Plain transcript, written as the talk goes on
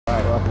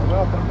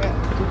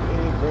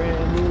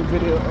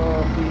video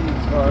of the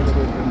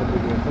targeted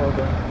individual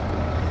program,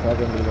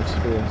 targeted individual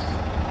experience.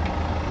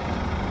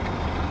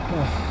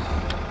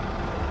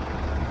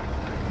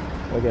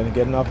 Again,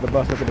 getting off the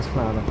bus, look at this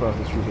clown across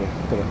the street here.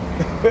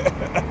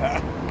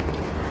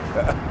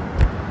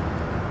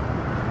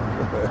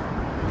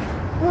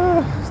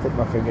 Stick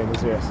my finger in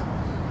his ears.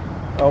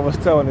 I was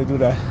telling to do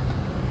that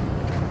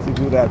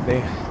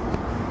thing.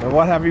 And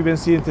what have you been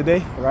seeing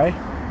today, right?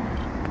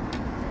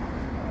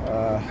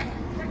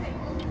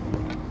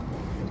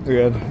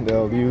 Again,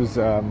 they'll use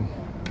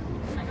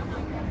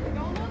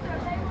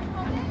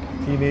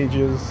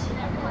teenagers.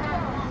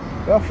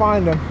 They'll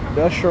find them.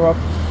 They'll show up.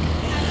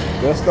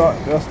 They'll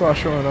start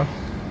showing up.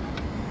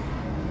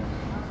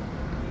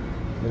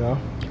 You know,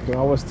 you can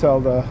always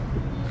tell the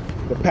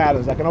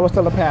patterns. I can always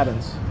tell the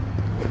patterns.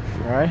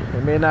 All right.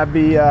 It may not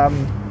be.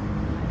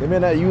 They may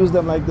not use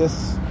them like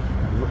this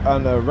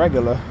on a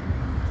regular,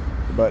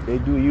 but they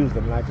do use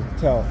them. And I can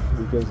tell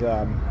because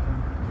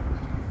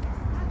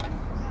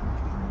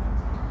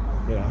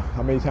you know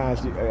how many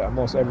times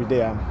almost every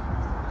day I'm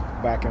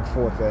back and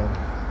forth, and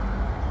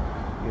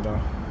you know.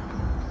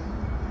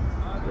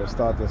 I'll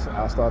start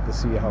to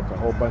see a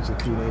whole bunch of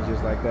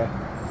teenagers like that.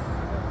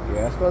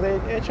 Yeah, so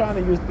they're trying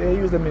to use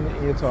them in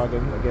your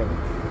target again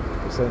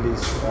to send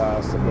these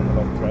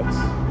subliminal threats.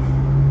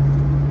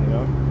 You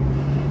know,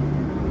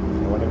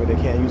 and whenever they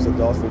can't use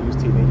adults, they use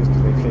teenagers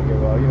because they figure,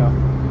 well, you know,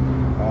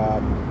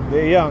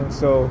 they're young,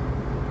 so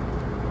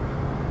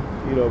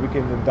you know we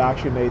can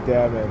indoctrinate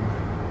them, and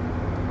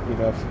you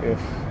know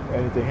if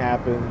anything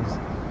happens,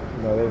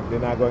 you know they're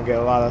not going to get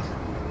a lot of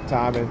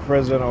time in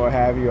prison or what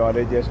have you, or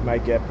they just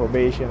might get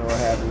probation or what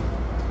have you.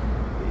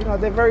 You know,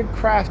 they're very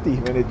crafty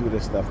when they do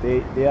this stuff.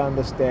 They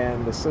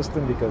understand the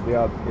system because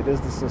it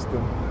is the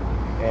system,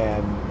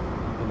 and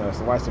you know it's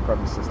the white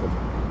supremacy system.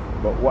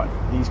 But what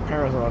these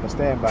parents don't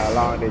understand by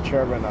allowing their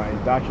children or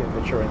indoctrinating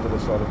their children into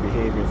this sort of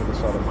behavior, into this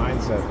sort of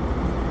mindset,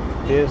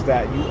 is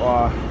that you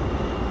are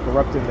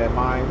corrupting their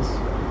minds,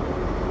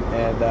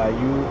 and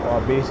you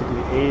are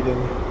basically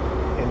aiding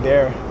in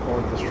their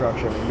own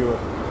destruction, and you're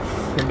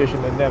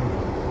conditioning them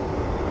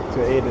to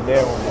aid in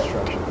their own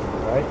destruction,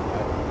 right?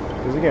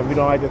 Because again, we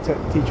don't like to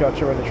teach our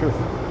children the truth.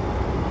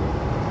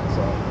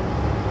 So,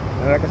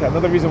 and like I said,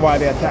 another reason why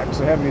they attack me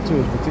so heavily too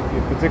is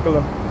in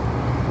particular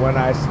when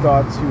I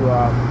start to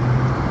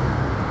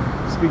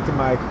speak to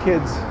my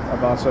kids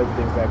about certain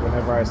things. Like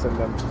whenever I send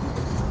them,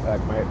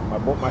 like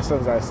both my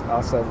sons,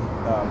 I'll send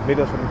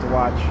videos for them to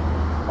watch,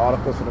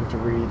 articles for them to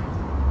read.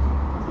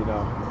 You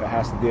know, that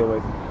has to deal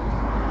with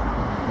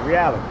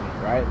reality,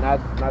 right?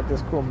 Not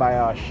this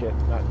kumbaya shit,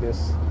 not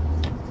this.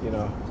 You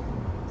know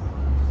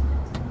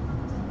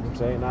what I'm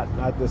saying?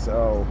 Not this,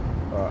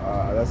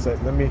 that's it.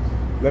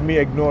 Let me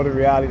ignore the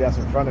reality that's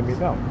in front of me.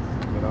 No.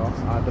 You know,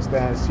 I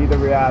understand, see the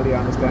reality, I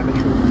understand the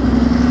truth.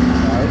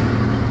 Right?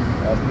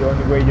 That's the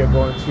only way you're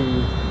going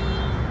to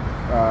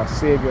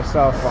save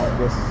yourself from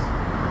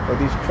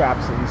these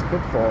traps and these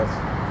pitfalls,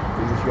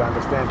 is if you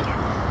understand the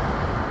truth.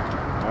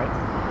 Right?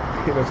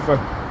 You know, it's fun.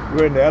 We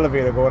were in the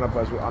elevator going up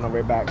on our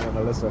way back to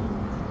Melissa,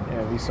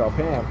 and we saw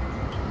Pam.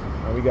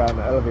 And we got in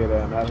the elevator,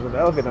 and I was in the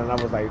elevator, and I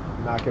was like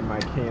knocking my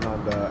cane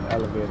on the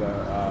elevator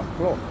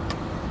floor.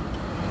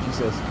 She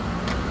says,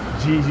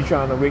 "Geez, you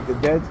trying to wake the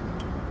dead?"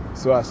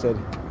 So I said,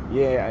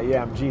 "Yeah,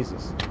 I'm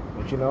Jesus.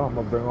 But you know, I'm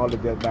gonna bring all the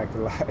dead back to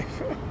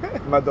life."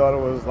 My daughter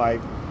was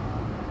like,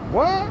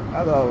 "What?"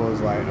 I thought it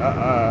was like,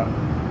 I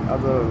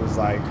thought it was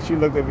like, she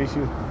looked at me.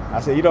 I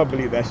said, "You don't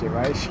believe that shit,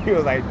 right?" She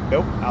was like,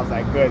 "Nope." I was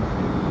like, "Good,"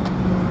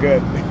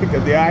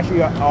 because there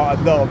actually are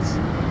adults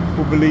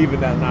who believe in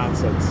that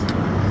nonsense.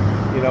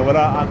 You know,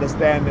 without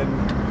understanding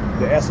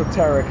the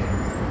esoteric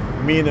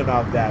meaning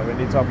of that, when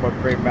they talk about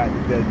bring back the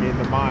dead, meaning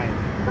the mind.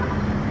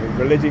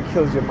 Religion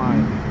kills your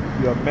mind.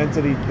 You're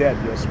mentally dead.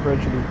 You're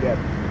spiritually dead.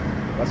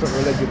 That's what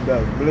religion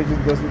does.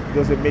 Religion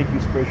doesn't make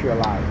you spiritually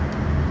alive.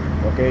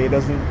 Okay, it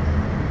doesn't.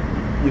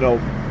 You know,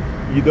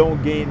 you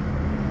don't gain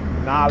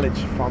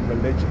knowledge from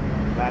religion.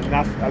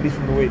 Not at least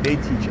from the way they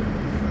teach it.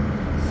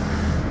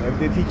 If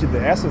they teach it the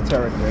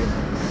esoteric way,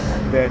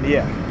 then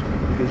yeah,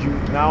 because you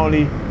not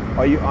only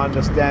are you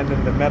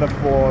understanding the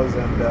metaphors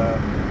and the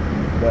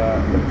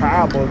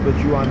parables, but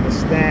you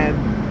understand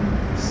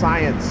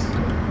science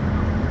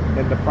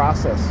in the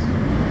process.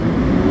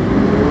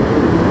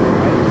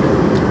 Right?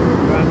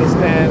 You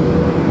understand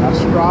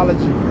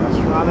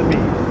astronomy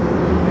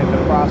in the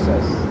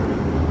process.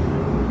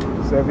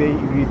 So if they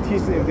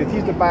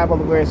teach the Bible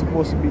the way it's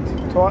supposed to be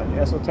taught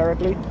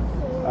esoterically,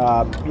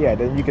 yeah,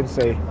 then you can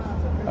say,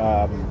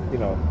 you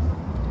know,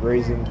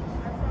 raising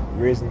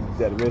the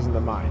dead, raising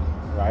the mind,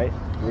 right?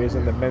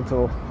 Raising the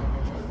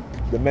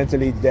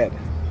mentally dead,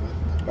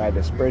 right?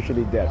 The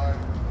spiritually dead.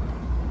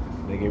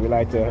 Again, we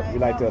like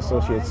to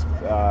associate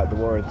the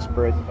word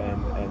spirit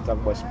and talk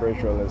about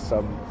spiritual as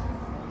some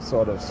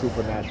sort of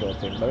supernatural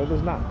thing, but it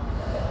is not.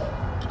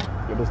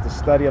 It is the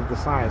study of the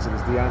science. It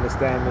is the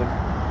understanding,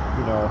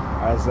 you know,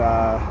 as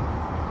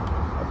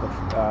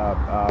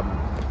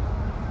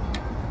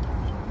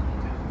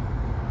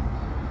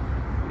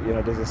you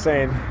know, there's a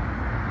saying,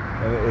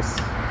 and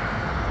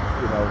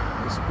You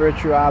know,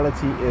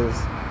 spirituality is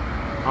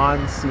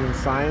unseen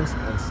science,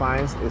 and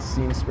science is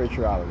seen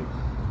spirituality.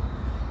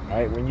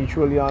 Right? When you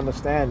truly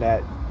understand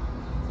that,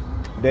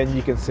 then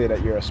you can say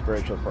that you're a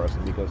spiritual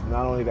person, because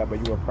not only that, but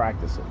you will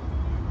practice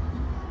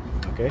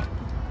it. Okay?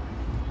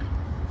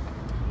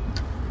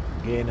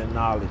 Gaining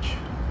knowledge,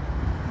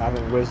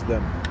 having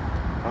wisdom,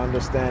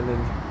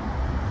 understanding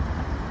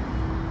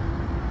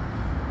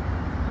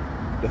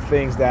the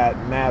things that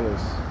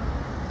matters,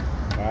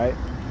 right?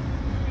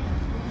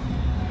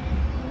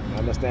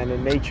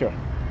 Understanding nature,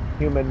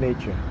 human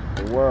nature,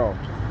 the world,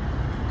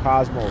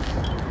 cosmos.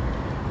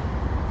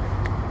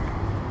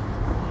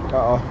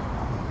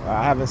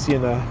 I haven't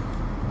seen a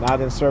not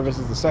in service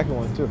is the second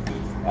one too.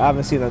 I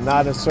haven't seen a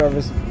not in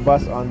service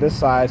bus on this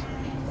side.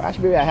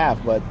 Actually, maybe I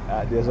have, but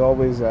there's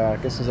always, I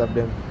guess since I've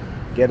been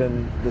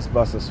getting this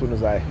bus as soon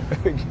as I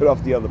get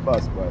off the other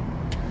bus, but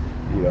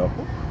you know,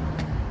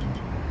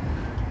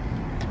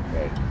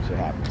 hey, shit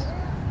happens.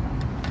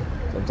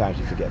 Sometimes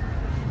you forget.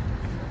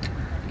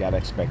 You gotta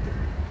expect it.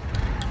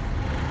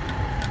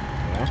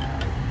 Yeah.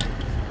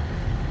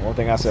 One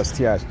thing I say is,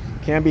 TIs,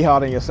 can't be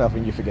hard on yourself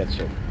when you forget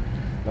shit.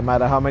 No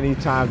matter how many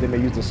times they may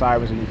use the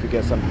sirens and you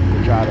forget something,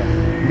 to try to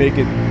make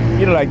it,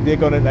 you know, like you're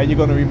gonna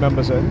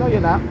remember. So no,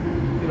 you're not.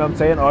 You know what I'm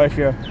saying? Or if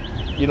you're,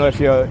 you know, if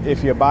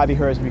your body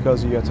hurts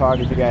because of your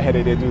target, if you got a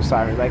headache, they do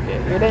sirens. Like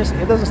it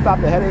doesn't stop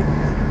the headache.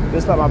 It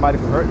doesn't stop my body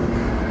from hurting.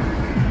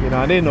 You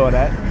know, and they know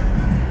that.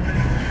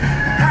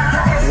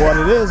 What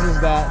it is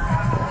that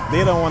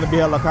they don't want to be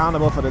held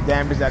accountable for the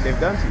damage that they've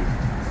done to you.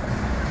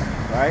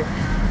 Right?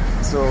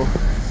 So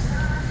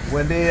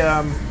when they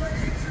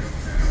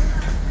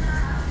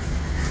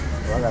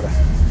well, I gotta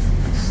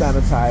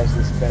sanitize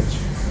this bench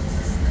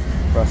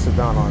for us to sit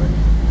down on it.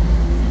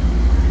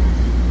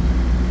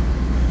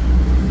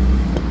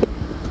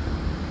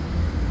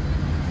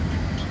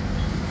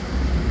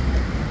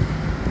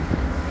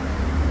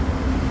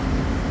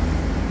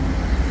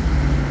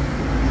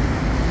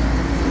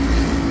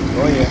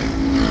 Oh yeah,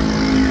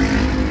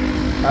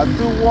 I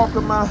do walk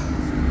with my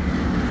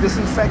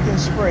disinfectant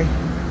spray,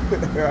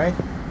 right?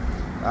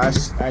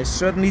 I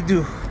certainly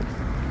do.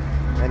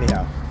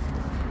 Anyhow,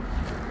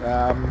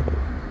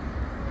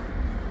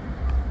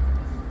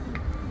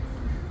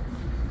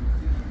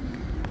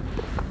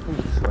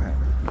 oops, what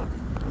happened?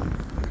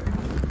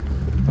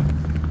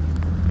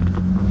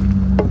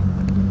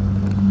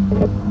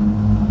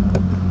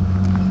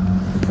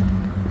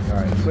 All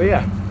right, so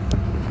yeah.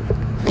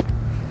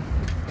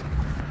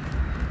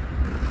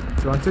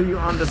 So until you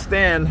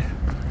understand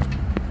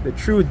the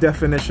true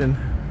definition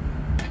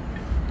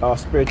of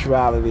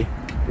spirituality,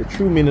 the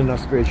true meaning of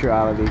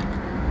spirituality,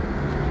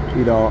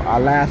 you know, I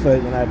laugh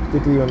at,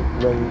 particularly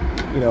when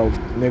you know,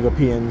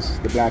 Negropeans,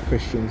 the black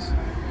Christians,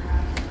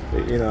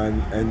 you know,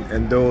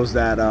 and those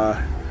that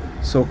are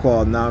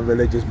so-called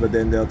non-religious, but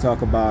then they'll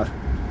talk about,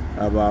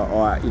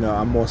 or you know,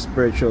 I'm more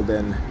spiritual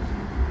than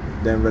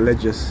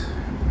religious.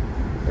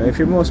 And if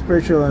you're more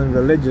spiritual than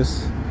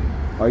religious,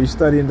 are you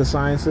studying the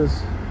sciences?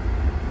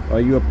 Are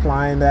you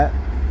applying that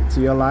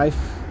to your life?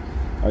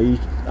 Are you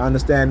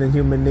understanding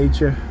human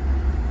nature,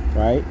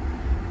 right?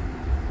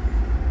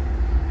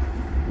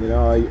 You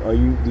know,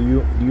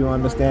 do you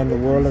understand the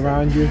world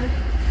around you?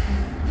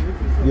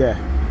 Yeah.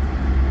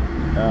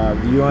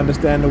 Do you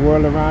understand the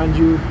world around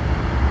you?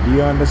 Do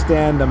you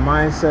understand the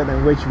mindset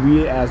in which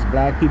we as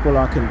black people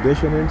are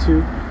conditioned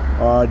into?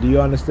 Or do you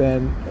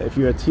understand, if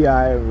you're a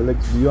TI,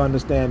 do you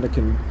understand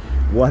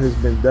what has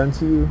been done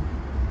to you,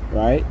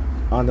 right?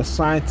 On the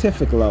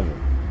scientific level.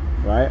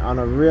 Right, on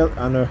a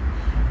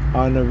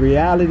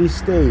reality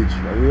stage,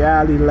 a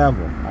reality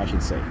level, I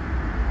should say.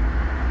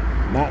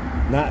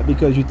 Not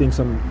because you think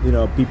some, you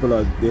know, people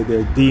are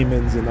they're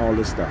demons and all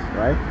this stuff,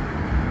 right?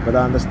 But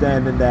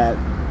understanding that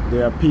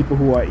there are people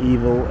who are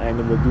evil and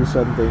they will do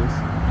certain things,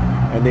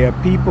 and there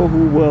are people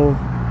who will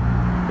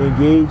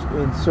engage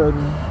in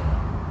certain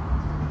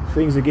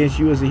things against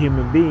you as a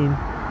human being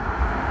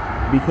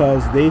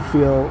because they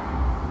feel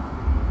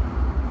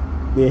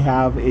they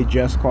have a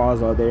just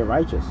cause or they're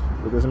righteous.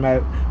 It doesn't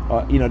matter,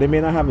 you know, they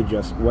may not have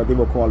what they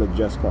will call a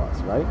just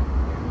cause, right?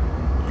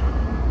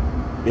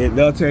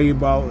 They'll tell you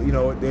about, you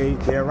know,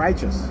 they're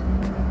righteous.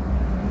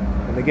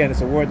 And again,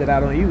 it's a word that I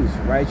don't use,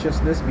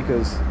 righteousness,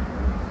 because,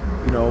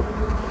 you know,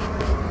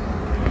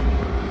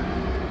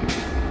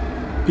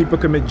 people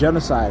commit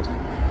genocide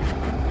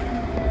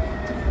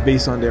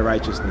based on their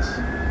righteousness.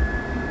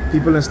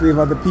 People enslave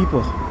other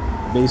people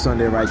based on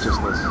their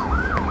righteousness,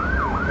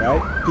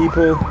 right?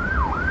 People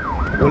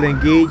will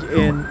engage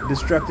in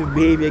destructive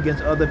behavior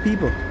against other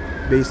people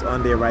based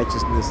on their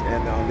righteousness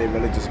and on their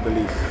religious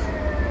belief.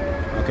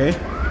 Okay?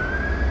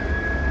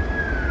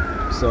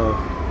 So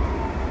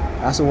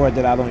that's a word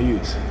that I don't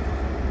use.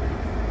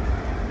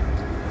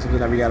 Something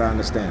that we gotta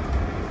understand.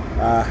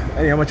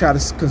 Anyway, I'm gonna try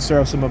to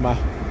conserve some of my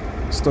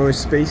storage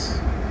space.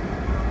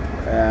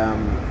 I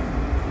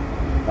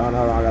don't know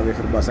how long I gotta wait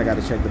for the bus. I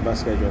gotta check the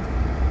bus schedule.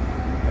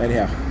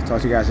 Anyhow,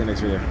 talk to you guys in the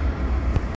next video.